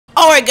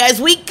Alright guys,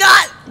 we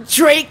got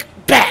Drake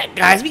back,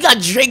 guys. We got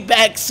Drake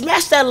back.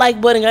 Smash that like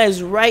button,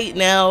 guys, right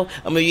now.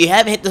 I mean, if you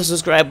haven't hit the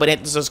subscribe button,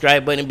 hit the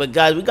subscribe button. But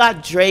guys, we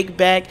got Drake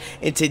back,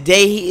 and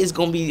today he is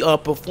gonna be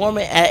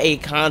performing at a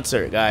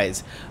concert,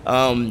 guys.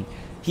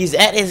 He's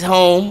at his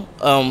home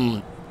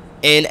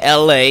in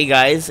LA,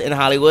 guys, in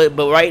Hollywood.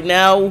 But right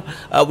now,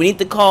 we need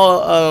to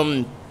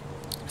call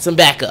some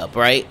backup,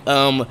 right?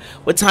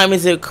 What time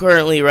is it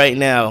currently right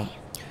now?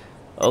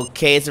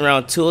 Okay, it's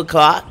around 2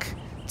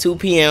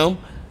 p.m.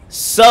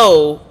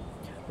 So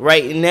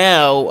right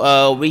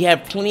now, we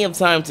have plenty of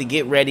time to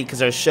get ready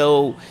because our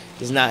show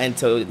is not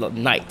until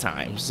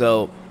nighttime.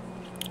 So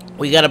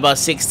we got about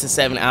 6 to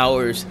 7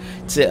 hours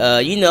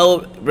to, you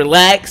know,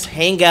 relax,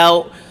 hang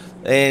out,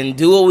 and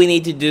do what we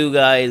need to do,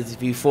 guys,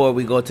 before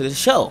we go to the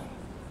show.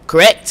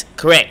 Correct?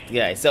 Correct,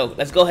 guys. So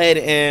let's go ahead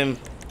and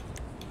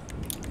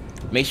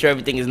make sure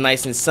everything is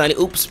nice and sunny.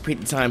 Oops, pre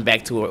the time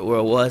back to where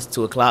it was,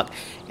 2 o'clock.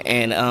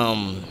 And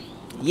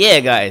yeah,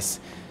 guys,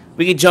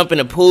 we can jump in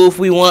the pool if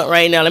we want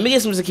right now. Let me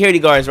get some security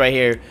guards right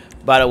here,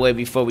 by the way,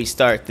 before we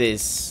start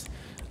this.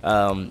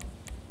 Private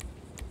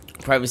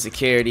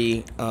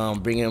security,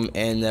 bring them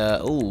in.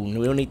 Ooh,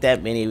 we don't need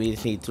that many. We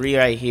just need 3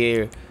 right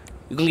here.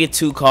 We're gonna get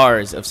 2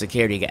 cars of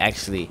security,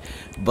 actually.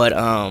 But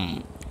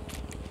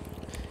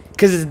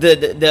because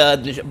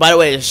by the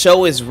way, the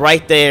show is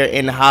right there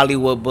in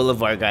Hollywood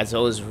Boulevard, guys.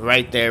 So it's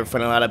right there in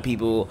front of a lot of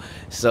people.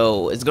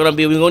 So it's gonna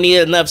be, we're gonna need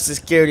enough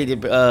security to,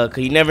 cause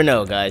you never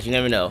know, guys. You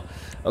never know.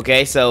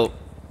 Okay, so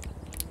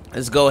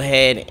let's go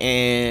ahead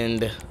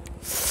and,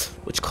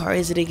 which car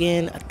is it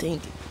again? I think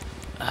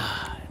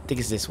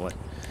it's this one.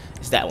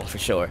 It's that one for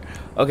sure.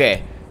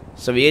 Okay,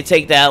 so we'll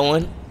take that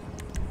one,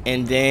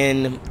 and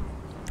then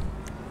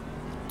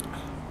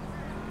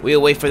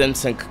we'll wait for them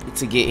to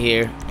get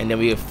here, and then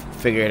we'll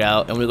figure it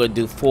out, and we're gonna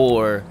do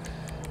 4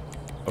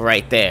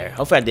 right there.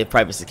 Hopefully I did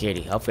private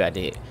security. Hopefully I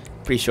did.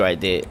 Pretty sure I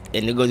did.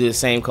 And we're gonna do the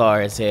same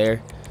car as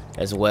here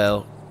as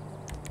well.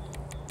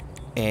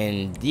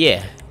 And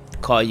yeah,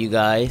 call you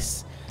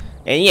guys.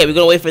 And yeah, we're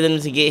gonna wait for them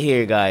to get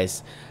here,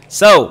 guys.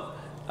 So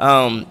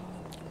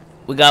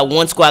we got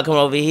 1 squad coming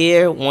over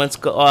here, 1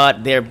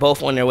 squad, they're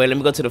both on their way. Let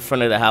me go to the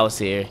front of the house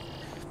here.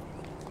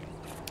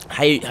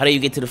 How do you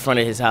get to the front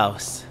of his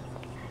house?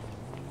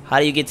 How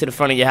do you get to the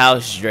front of your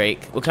house,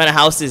 Drake? What kind of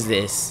house is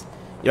this?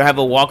 You don't have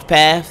a walk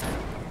path?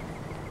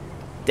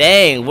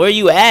 Dang, where are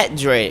you at,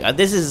 Drake?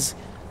 This is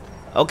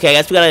okay. I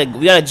guess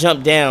we gotta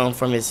jump down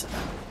from his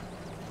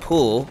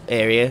pool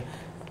area.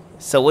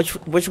 So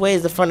which way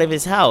is the front of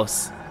his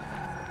house?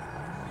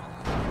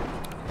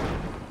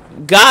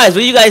 Guys,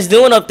 what are you guys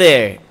doing up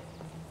there?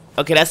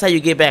 Okay, that's how you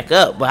get back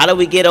up. But how do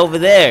we get over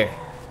there?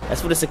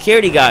 That's where the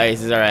security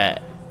guys are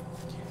at.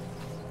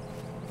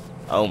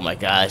 Oh my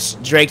gosh,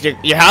 Drake,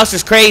 your house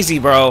is crazy,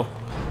 bro.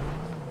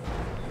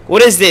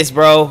 What is this,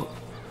 bro?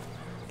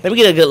 Let me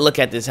get a good look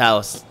at this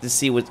house to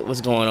see what's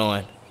going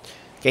on.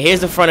 Okay,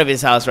 here's the front of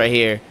his house right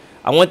here.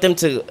 I want them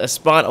to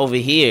spawn over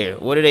here.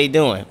 What are they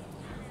doing?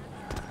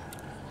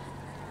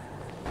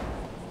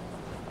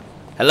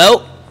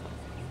 Hello?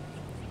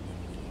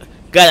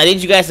 Guys, I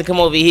need you guys to come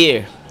over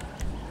here.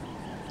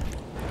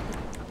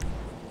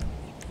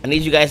 I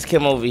need you guys to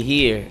come over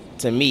here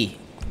to me.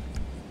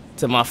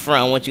 To my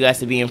front. I want you guys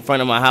to be in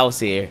front of my house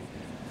here.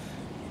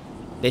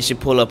 They should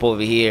pull up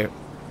over here.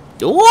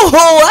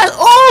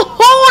 Oh,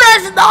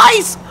 that's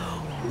nice.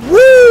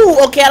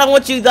 Woo! Okay, I don't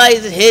want you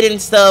guys hitting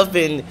stuff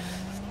and.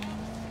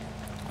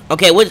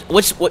 Okay, which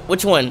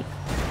one?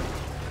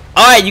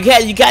 All right, you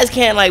guys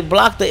can't like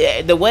block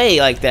the way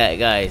like that,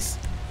 guys.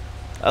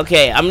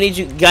 Okay, I'm gonna need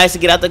you guys to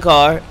get out the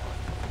car.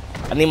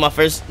 I need my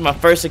first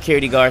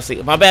security guard.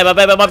 My bad.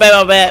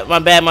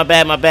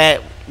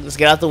 Let's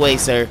get out the way,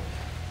 sir.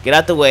 Get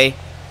out the way.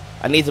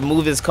 I need to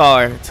move this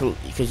car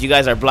because you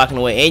guys are blocking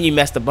the way, and you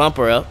messed the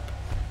bumper up.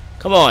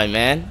 Come on,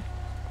 man.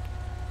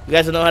 You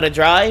guys don't know how to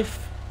drive?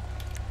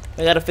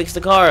 I gotta fix the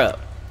car up.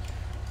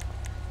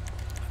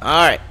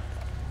 All right.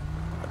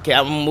 Okay,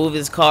 I'm gonna move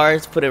this car.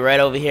 Put it right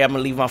over here. I'm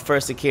gonna leave my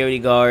first security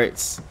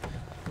guards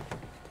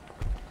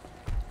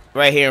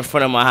right here in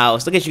front of my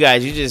house. Look at you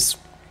guys. You just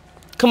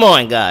come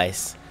on,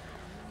 guys.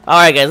 All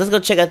right, guys. Let's go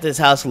check out this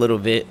house a little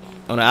bit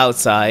on the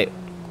outside.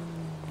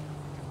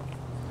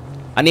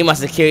 I need my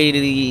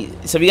security.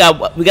 So we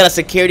got a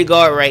security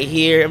guard right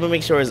here. I'm gonna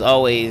make sure as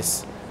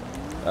always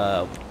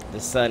the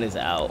sun is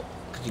out.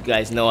 Cause you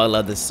guys know I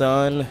love the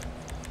sun.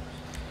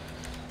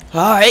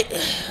 All right.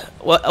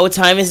 What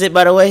time is it,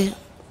 by the way?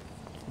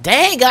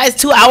 Dang, guys,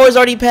 2 hours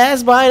already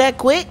passed by that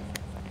quick.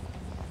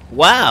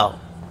 Wow.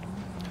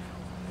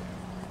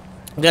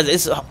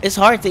 Because it's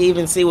hard to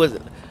even see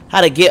how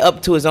to get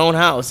up to his own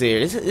house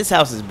here. This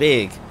house is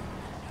big.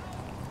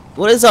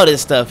 What is all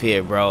this stuff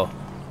here, bro?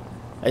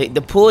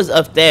 The pool is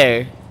up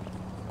there.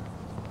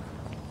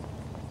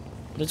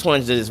 I just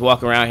wanted to just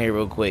walk around here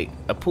real quick.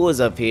 The pool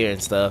is up here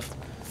and stuff.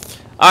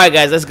 Alright,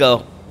 guys, let's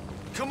go.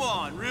 Come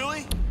on,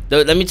 really?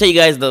 Let me tell you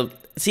guys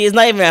see, it's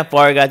not even that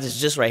far, guys. It's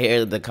just right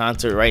here, the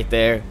concert right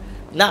there.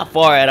 Not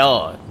far at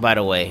all, by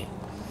the way.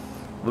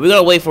 But we're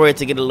gonna wait for it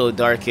to get a little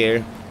dark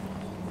here.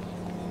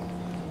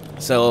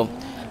 So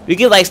we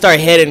could like start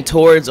heading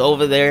towards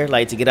over there,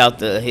 like to get out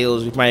the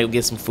hills. We might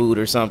get some food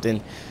or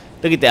something.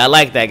 Look at that. I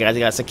like that, guys.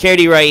 We got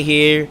security right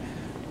here.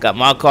 Got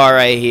my car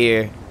right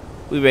here.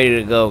 We ready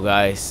to go,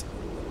 guys.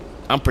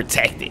 I'm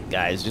protected,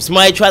 guys. If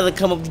somebody try to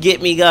come up to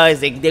get me,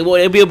 guys, they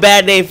won't. It'll be a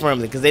bad day for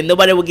them because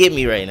nobody will get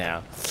me right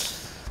now.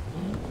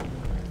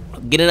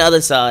 Get on the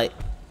other side.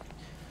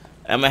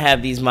 I'm gonna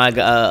have these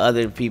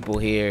other people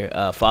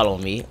here follow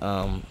me.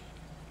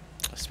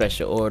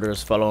 Special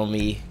orders, follow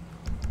me.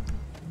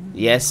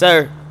 Yes,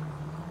 sir.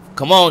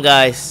 Come on,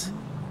 guys.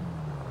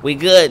 We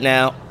good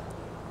now.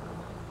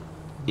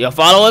 Y'all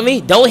following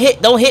me? Don't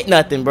hit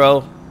nothing,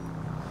 bro.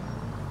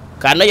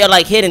 'Cause I know y'all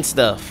like hitting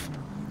stuff.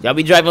 Y'all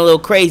be driving a little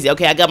crazy.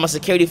 Okay, I got my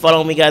security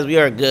following me, guys. We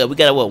are good. We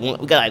got what?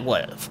 We got like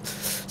what?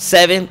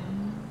 7.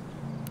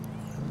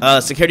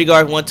 Security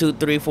guard 1, 2,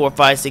 3, 4,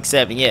 5, 6,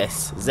 7.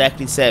 Yes,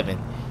 exactly 7.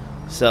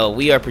 So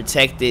we are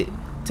protected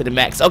to the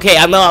max. Okay,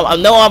 I know I'm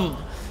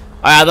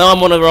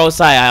on the wrong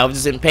side. I'm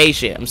just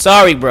impatient. I'm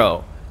sorry,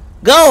 bro.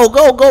 Go.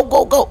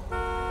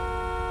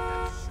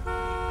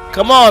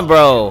 Come on,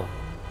 bro.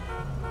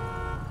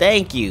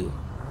 Thank you.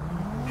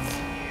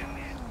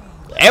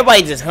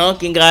 Everybody just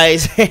hunking,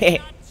 guys.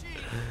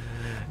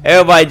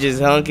 Everybody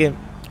just hunking.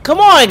 Come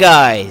on,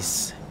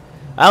 guys.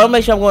 I want to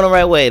make sure I'm going the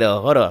right way,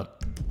 though. Hold on.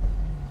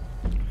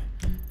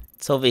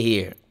 It's over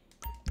here.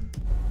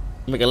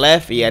 Make a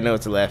left? Yeah, I know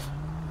it's a left.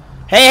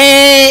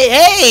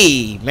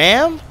 Hey,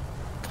 ma'am.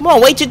 Come on,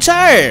 wait your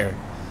turn.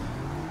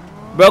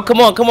 Bro,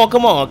 come on.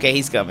 Okay,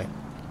 he's coming.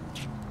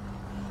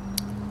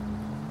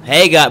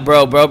 Hey,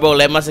 bro,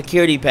 let my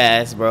security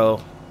pass,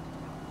 bro.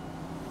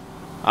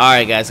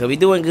 Alright, guys, so we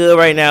doing good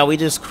right now. We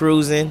just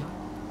cruising.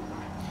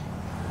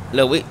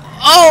 Look,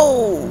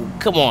 oh,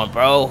 come on,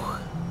 bro.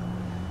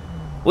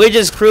 We're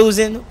just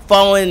cruising,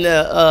 following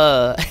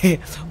the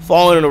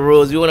following the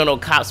rules. We want no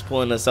cops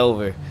pulling us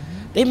over.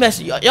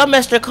 Y'all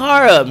messed your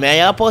car up, man.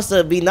 Y'all supposed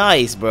to be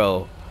nice,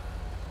 bro.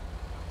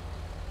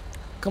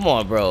 Come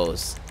on,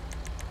 bros.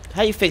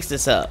 How you fix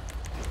this up?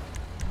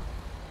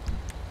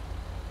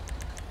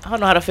 I don't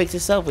know how to fix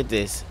this up with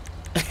this.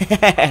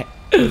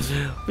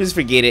 Just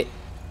forget it.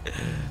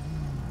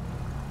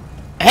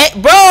 Hey,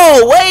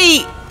 bro,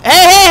 wait.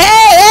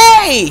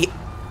 Hey.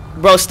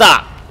 Bro,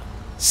 stop.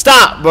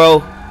 Stop,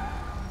 bro.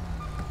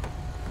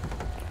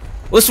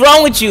 What's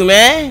wrong with you,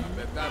 man?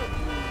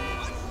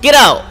 Get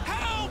out.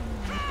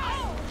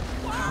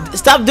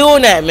 Stop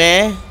doing that,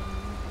 man.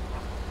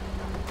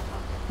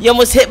 You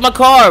almost hit my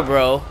car,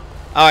 bro.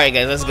 Alright,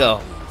 guys, let's go.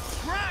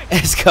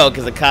 Let's go,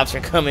 because the cops are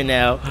coming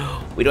now.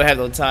 We don't have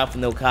no time for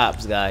no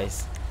cops,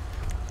 guys.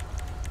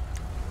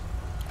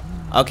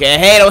 Okay,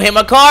 hey, don't hit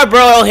my car, bro.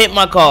 Don't hit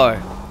my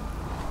car.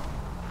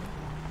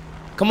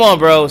 Come on,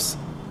 bros.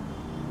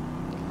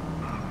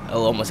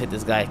 Oh, almost hit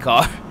this guy's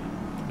car.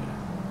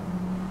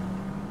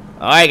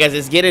 Alright, guys,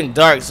 it's getting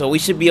dark, so we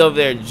should be over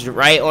there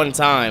right on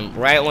time.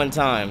 Right on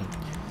time.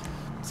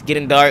 It's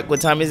getting dark.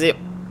 What time is it?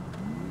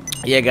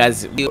 Yeah,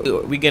 guys,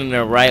 we getting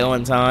there right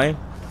on time.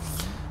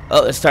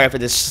 Oh, let's start for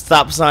this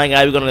stop sign,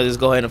 guys. We're gonna just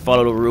go ahead and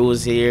follow the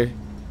rules here.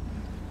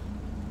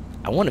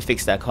 I want to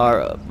fix that car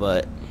up,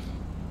 but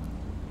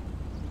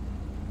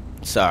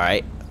it's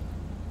alright.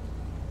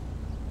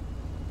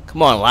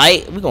 Come on,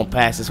 light. We're gonna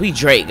pass this. We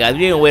Drake, guys.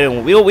 We don't wait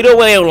on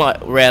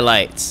red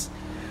lights.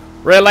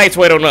 Red lights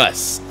wait on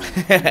us.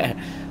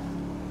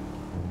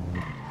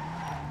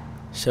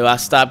 So I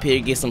stop here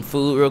and get some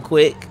food real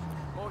quick.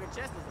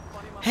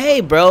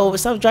 Hey, bro,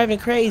 stop driving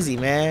crazy,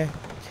 man.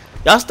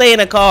 Y'all stay in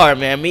the car,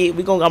 man.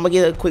 I'm gonna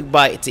get a quick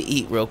bite to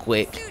eat real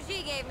quick.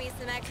 Suji gave me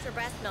some extra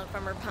breast milk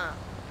from her pump,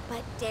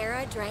 but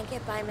Dara drank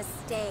it by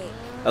mistake.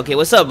 Okay,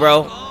 what's up,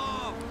 bro?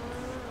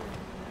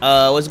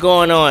 What's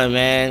going on,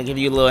 man? Give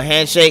you a little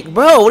handshake,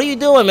 bro. What are you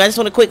doing, man? I just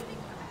want a quick.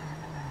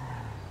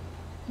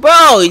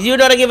 Bro, you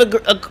know how to give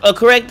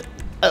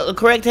a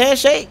correct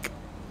handshake,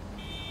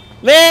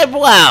 man.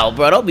 Wow,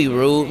 bro, don't be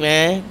rude,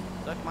 man.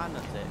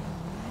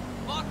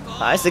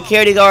 Alright,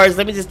 security guards,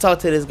 let me just talk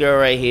to this girl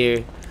right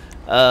here.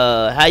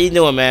 How you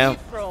doing, man?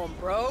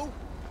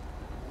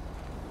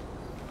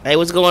 Hey,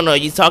 what's going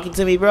on? You talking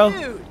to me, bro?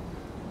 Dude.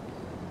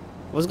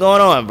 What's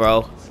going on,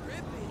 bro?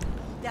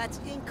 That's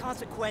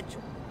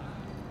inconsequential.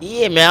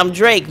 Yeah, man, I'm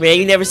Drake, man.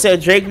 You never said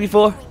Drake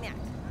before?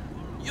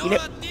 You're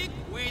a dick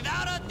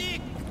without a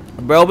dick.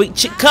 Bro,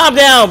 calm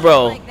down,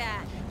 bro. Like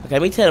that. Okay,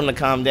 let me tell him to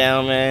calm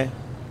down, man.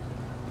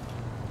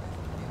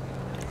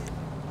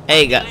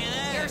 Hey,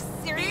 You're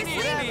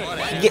seriously?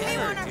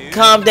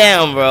 calm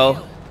down,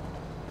 bro.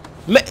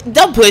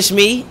 Don't push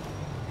me.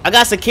 I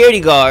got security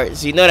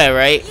guards. You know that,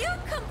 right? You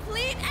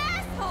complete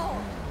asshole.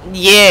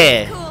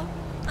 Yeah. Cool.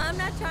 I'm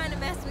not trying to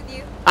mess with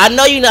you. I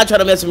know you're not trying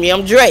to mess with me.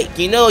 I'm Drake.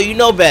 You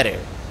know better.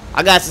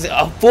 I got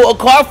a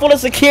car full of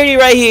security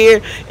right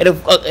here, and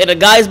the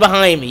guys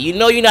behind me. You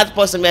know you're not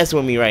supposed to mess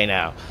with me right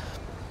now.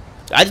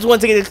 I just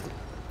want to get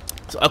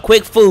a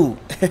quick food.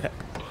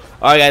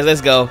 All right, guys,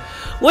 let's go.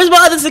 Where's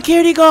my other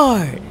security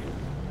guard?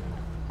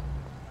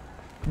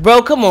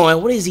 Bro, come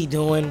on. What is he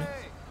doing?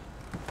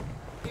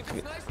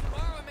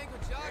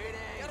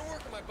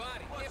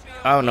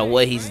 I don't know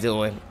what he's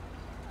doing.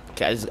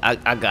 Okay,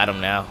 I got him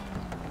now.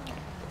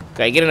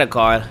 Okay, get in the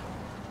car.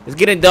 It's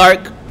getting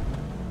dark.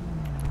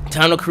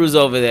 Time to cruise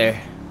over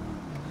there.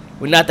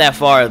 We're not that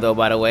far though,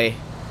 by the way.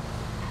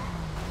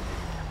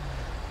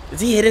 Is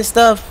he hitting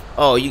stuff?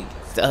 Oh,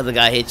 the other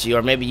guy hit you,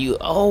 or maybe you.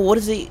 Oh, what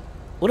is he?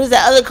 What is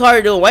that other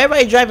car doing? Why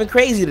everybody driving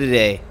crazy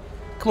today?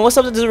 Come on, what's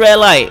up with this red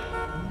light?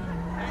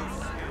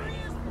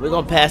 We're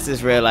gonna pass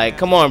this red light.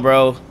 Come on,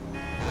 bro.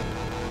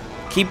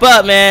 Keep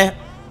up, man.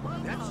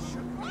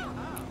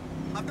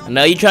 I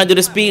know you trying to do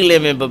the speed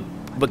limit,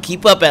 but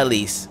keep up at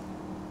least.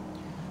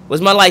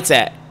 Where's my lights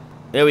at?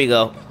 There we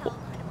go.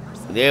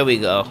 There we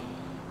go.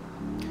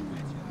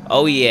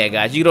 Oh yeah,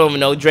 guys. You don't even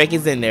know Drake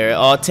is in there.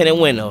 All tinted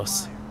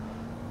windows.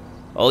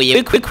 Oh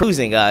yeah, we're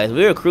cruising, guys.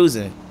 We're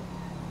cruising.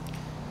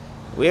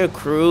 We're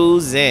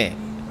cruising.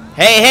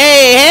 Hey,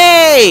 hey,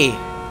 hey!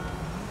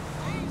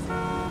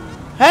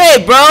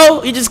 Hey,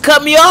 bro! You just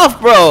cut me off,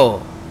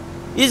 bro.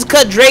 You just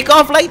cut Drake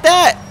off like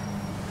that?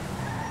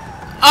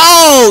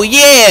 Oh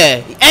yeah!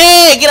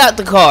 Hey, get out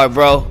the car,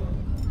 bro.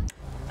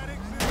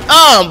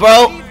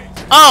 Bro.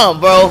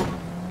 Bro.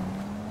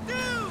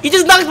 He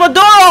just knocked my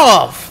door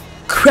off.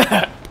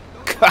 Crap.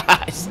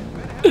 Gosh.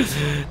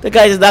 The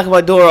guy just knocked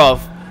my door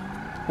off.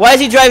 Why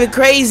is he driving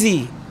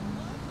crazy?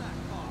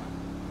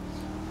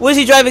 What is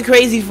he driving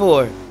crazy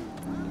for?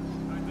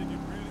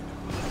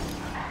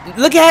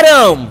 Look at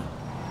him.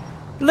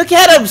 Look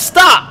at him.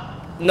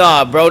 Stop.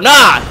 Nah, bro.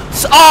 Nah.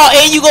 Oh,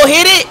 and you gonna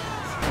hit it?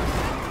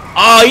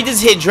 Oh, you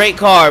just hit Drake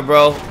car,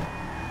 bro.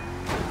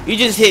 You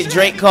just hit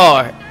Drake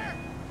car.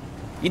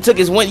 You took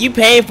his win. You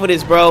paying for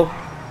this, bro.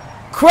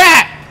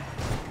 Crap.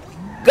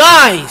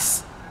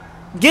 Guys.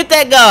 Get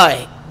that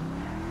guy.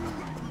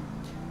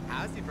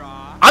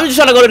 I'm just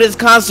trying to go to this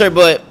concert,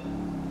 but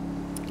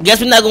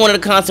guess we're not going to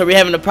the concert. We're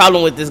having a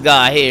problem with this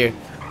guy here.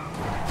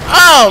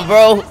 Oh,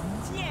 bro.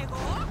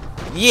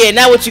 Yeah,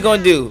 now what you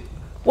gonna do?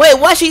 Wait,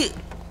 why she?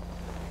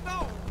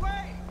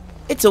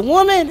 It's a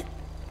woman?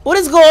 What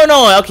is going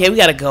on? Okay, we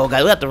gotta go,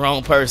 guys. We got the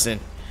wrong person.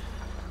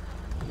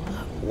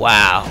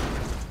 Wow.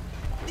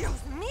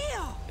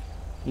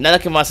 Now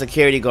look at my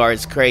security guard.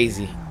 It's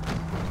crazy.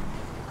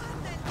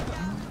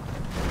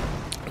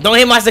 Don't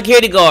hit my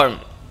security guard.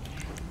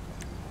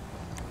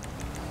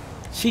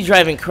 She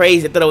driving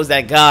crazy. I thought it was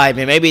that guy,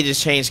 man. Maybe it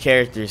just changed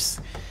characters.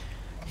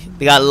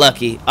 They got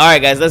lucky.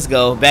 Alright, guys, let's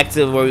go. Back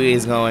to where we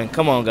was going.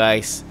 Come on,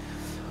 guys.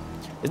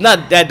 It's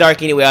not that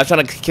dark anyway. I was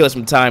trying to kill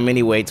some time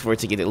anyway for it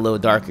to get a little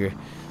darker.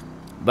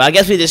 But I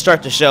guess we just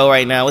start the show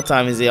right now. What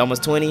time is it?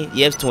 Almost 20?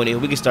 Yeah, it's 20.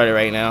 We can start it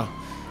right now.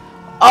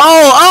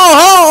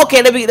 Oh,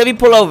 okay. Let me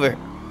pull over.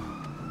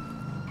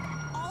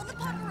 All the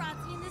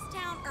paparazzi in this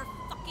town are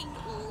fucking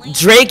lame.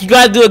 Drake, you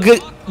gotta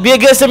be a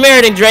good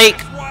Samaritan, Drake.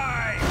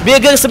 Be a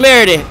good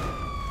Samaritan.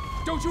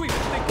 Don't you even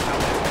think about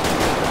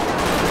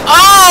it.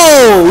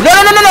 Oh!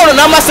 No.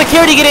 Now my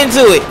security get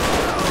into it.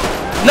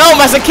 No,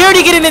 my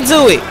security getting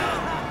into it.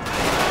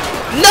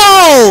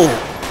 No!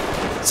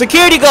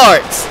 Security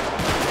guards.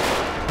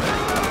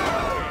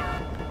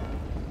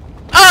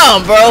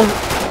 Bro.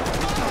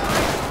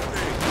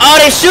 Oh,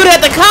 they shoot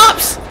at the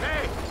cops?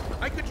 Hey,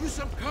 I could use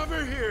some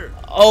cover here.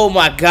 Oh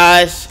my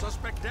gosh.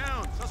 Suspect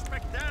down.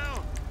 Suspect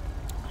down.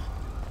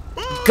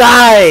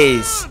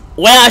 Guys.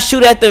 When I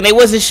shoot at them, they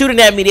wasn't shooting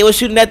at me. They were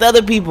shooting at the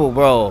other people,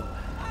 bro.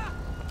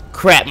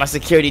 Crap, my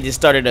security just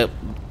started a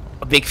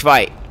big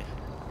fight.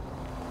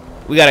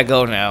 We gotta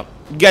go now.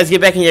 You guys get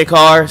back in your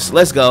cars.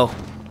 Let's go.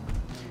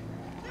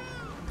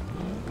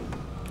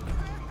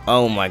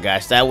 Oh my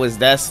gosh,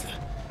 that's...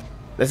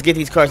 Let's get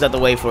these cars out the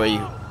way for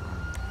you.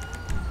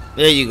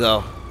 There you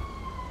go.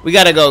 We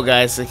gotta go,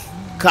 guys. The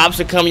cops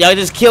are coming. Y'all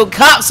just killed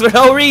cops for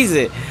no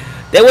reason.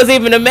 They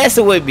wasn't even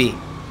messing with me.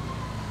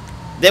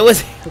 There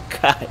was...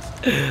 God.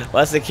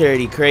 My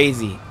security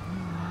crazy.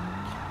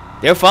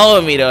 They're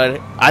following me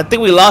though. I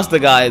think we lost the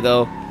guy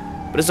though.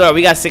 But it's alright,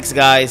 we got 6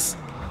 guys.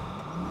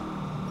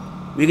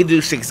 We can do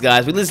 6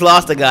 guys. We just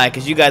lost the guy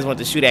because you guys want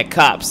to shoot at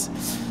cops.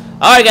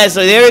 Alright guys,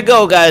 so there we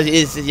go,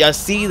 guys. Y'all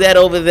see that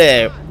over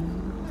there?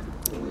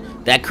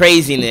 That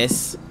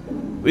craziness.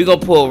 We're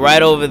gonna pull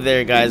right over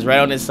there, guys. Right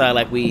on this side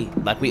like we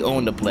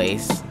own the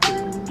place.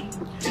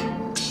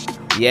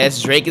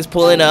 Yes, Drake is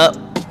pulling up.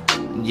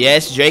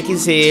 Yes, Drake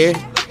is here.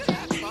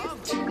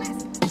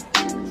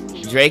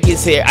 Drake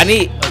is here.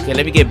 Okay,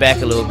 let me get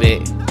back a little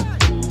bit.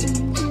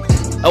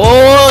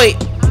 Oh, wait.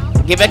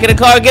 Get back in the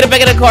car. Get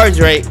back in the car,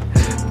 Drake.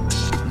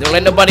 Don't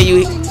let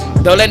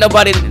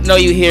nobody know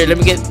you here.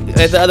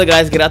 Let the other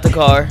guys get out the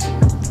car.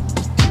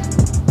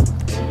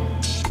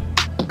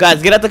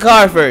 Guys, get out the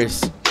car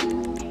first.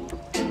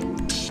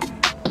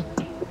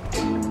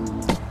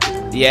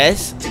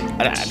 Yes.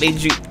 I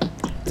need you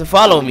to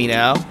follow me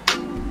now.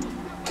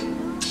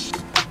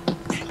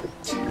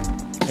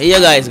 Here you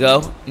guys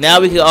go. Now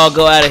we can all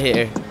go out of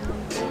here.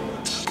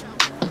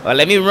 Alright,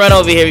 let me run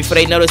over here before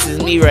they notice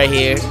it's me right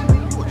here.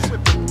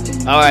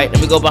 Alright, let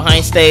me go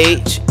behind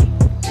stage.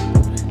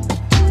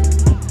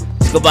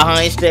 Let's go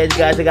behind stage,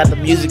 guys. I got the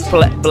music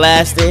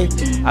blasting.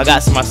 I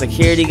got my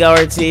security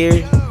guards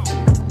here.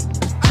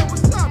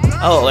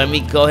 Oh, let me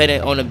go ahead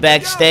and on the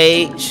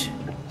backstage.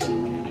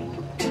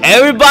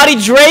 Everybody,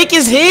 Drake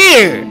is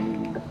here.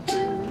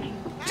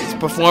 It's a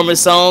performance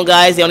song,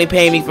 guys. They only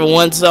pay me for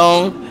one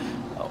song.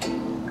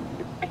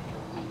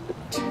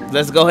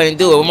 Let's go ahead and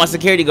do it. Where my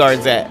security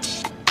guards at?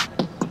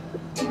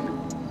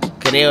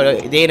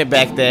 Okay, they in the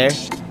back there.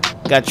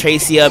 Got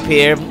Tracy up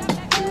here.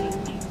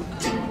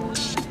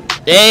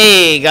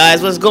 Hey,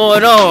 guys, what's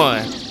going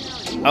on?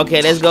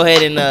 Okay, let's go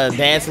ahead and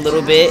dance a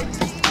little bit.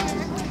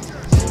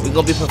 We're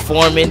gonna be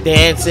performing,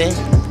 dancing.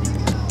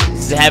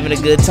 Just having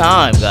a good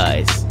time,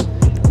 guys.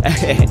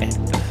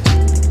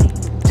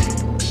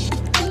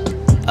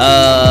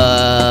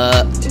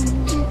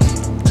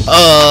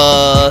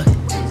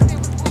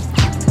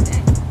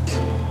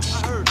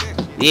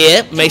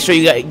 Yep, make sure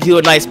you do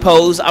a nice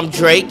pose. I'm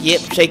Drake.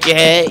 Yep, shake your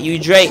head. You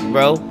Drake,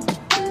 bro.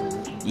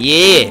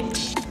 Yeah.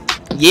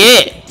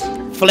 Yeah.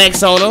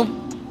 Flex on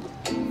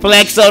him.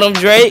 Flex on him,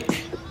 Drake.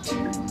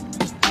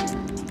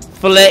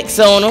 Flex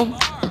on him.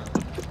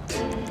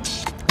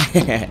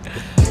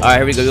 Alright,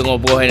 here we go. We're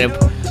gonna go ahead and...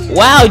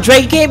 Wow,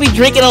 Drake, you can't be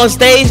drinking on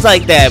stage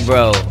like that,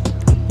 bro.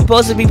 You're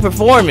supposed to be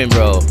performing,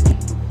 bro.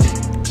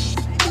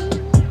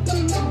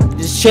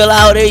 Just chill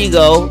out. There you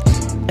go.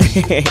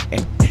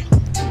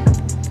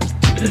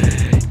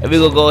 And we're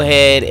gonna go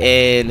ahead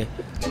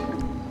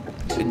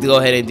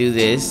and do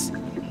this.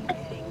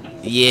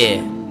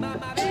 Yeah.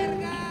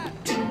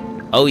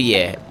 Oh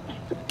yeah.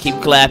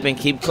 Keep clapping,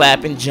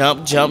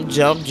 jump, jump,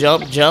 jump,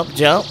 jump, jump,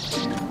 jump.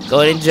 Go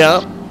ahead and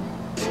jump.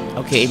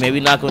 Okay, maybe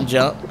not gonna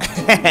jump.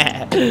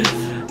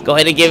 Go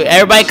ahead and give it.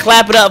 Everybody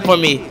clap it up for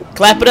me.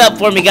 Clap it up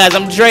for me, guys.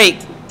 I'm Drake.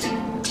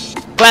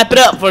 Clap it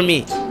up for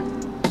me.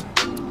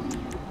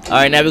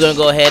 Alright, now we're gonna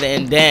go ahead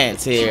and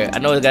dance here. I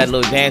know we got a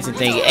little dancing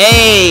thing.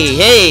 Hey,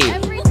 hey.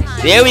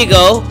 There we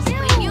go.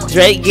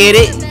 Drake, get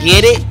it,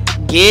 get it,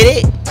 get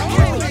it.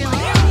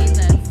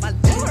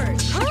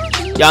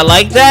 Y'all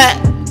like that?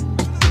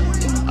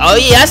 Oh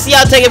yeah, I see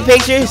y'all taking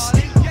pictures.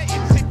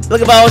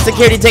 Look at my own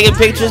security taking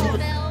pictures.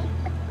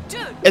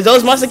 Is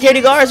those my security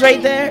guards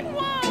right there?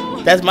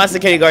 That's my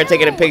security guard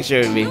taking a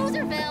picture of me.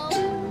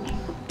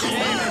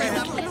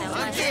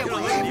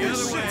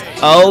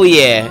 Oh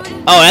yeah.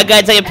 Oh, that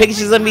guy taking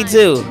pictures of me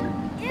too.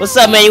 What's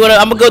up, man?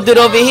 I'm gonna go do it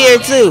over here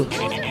too.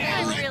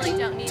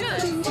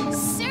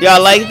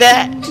 Y'all like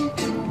that?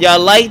 Y'all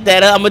like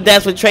that? I'm gonna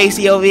dance with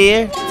Tracy over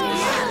here.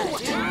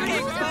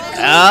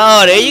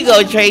 Oh, there you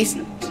go,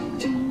 Tracy.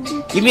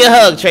 Give me a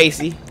hug,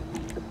 Tracy.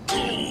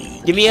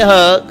 Give me a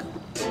hug.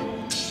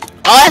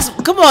 Oh,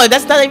 come on.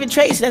 That's not even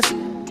Tracy.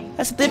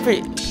 That's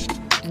different.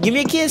 Give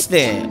me a kiss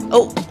then.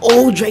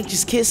 Oh, Drake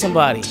just kissed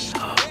somebody.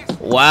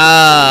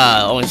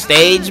 Wow, on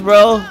stage,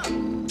 bro.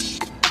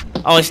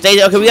 On stage.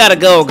 Okay, we gotta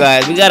go,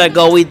 guys. We gotta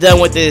go. We done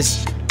with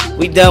this.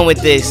 We done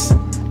with this.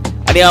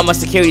 I need all my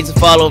security to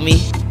follow me.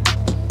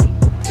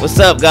 What's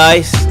up,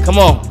 guys? Come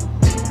on.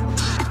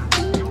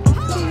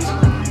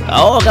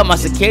 Oh, I got my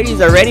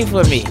securities are ready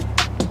for me.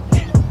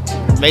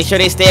 Make sure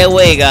they stay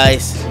away,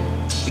 guys.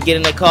 We get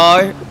in the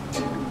car.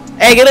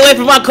 Hey, get away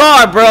from my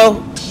car,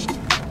 bro.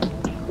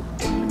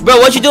 Bro,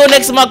 what you doing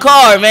next to my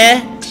car,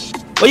 man?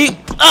 What you...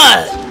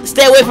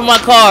 stay away from my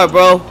car,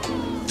 bro.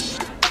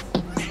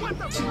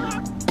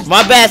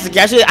 My bad,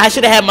 security. I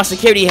should have had my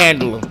security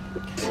handle him.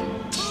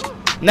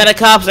 Now the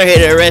cops are here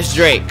to arrest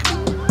Drake.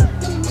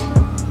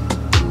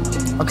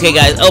 Okay,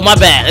 guys. Oh, my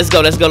bad. Let's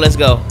go, let's go, let's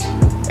go.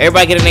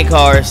 Everybody get in their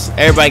cars.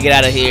 Everybody get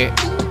out of here.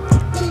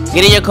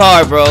 Get in your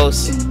car,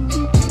 bros.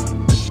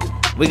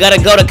 We gotta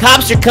go. The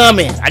cops are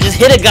coming. I just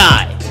hit a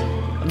guy.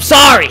 I'm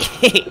sorry.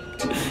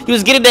 He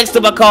was getting next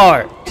to my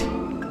car.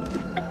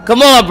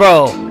 Come on,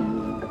 bro.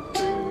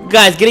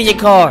 Guys, get in your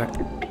car.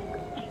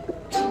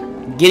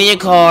 Get in your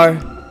car.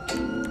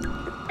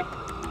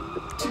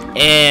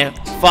 And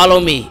follow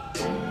me.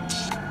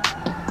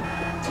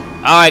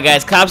 Alright,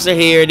 guys. Cops are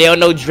here. They don't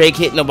know Drake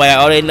hit nobody.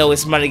 All they know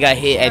is somebody got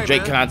hit at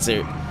Drake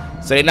concert.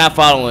 So they're not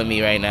following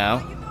me right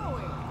now.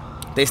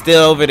 They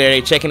still over there.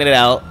 They're checking it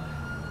out.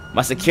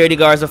 My security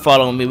guards are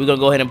following me. We're going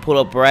to go ahead and pull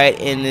up right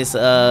in this,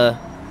 I'm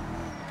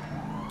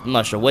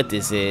not sure what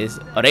this is.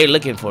 Oh, they're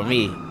looking for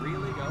me.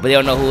 But they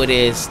don't know who it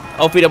is.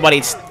 Hopefully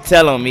nobody's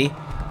telling me.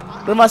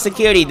 What my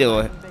security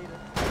doing?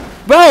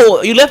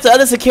 Bro, you left the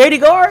other security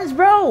guards,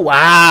 bro?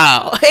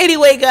 Wow.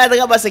 Anyway, guys, I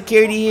got my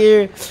security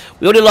here.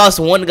 We only lost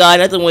one guy.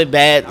 Nothing went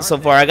bad so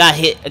far. I got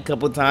hit a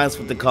couple times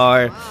with the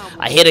car.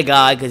 I hit a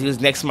guy because he was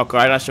next to my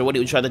car. I'm not sure what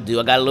he was trying to do.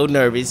 I got a little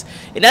nervous.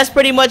 And that's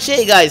pretty much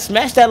it, guys.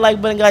 Smash that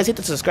like button, guys. Hit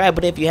the subscribe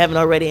button if you haven't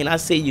already. And I'll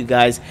see you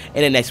guys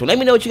in the next one. Let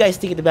me know what you guys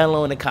think down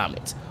below in the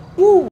comments. Woo!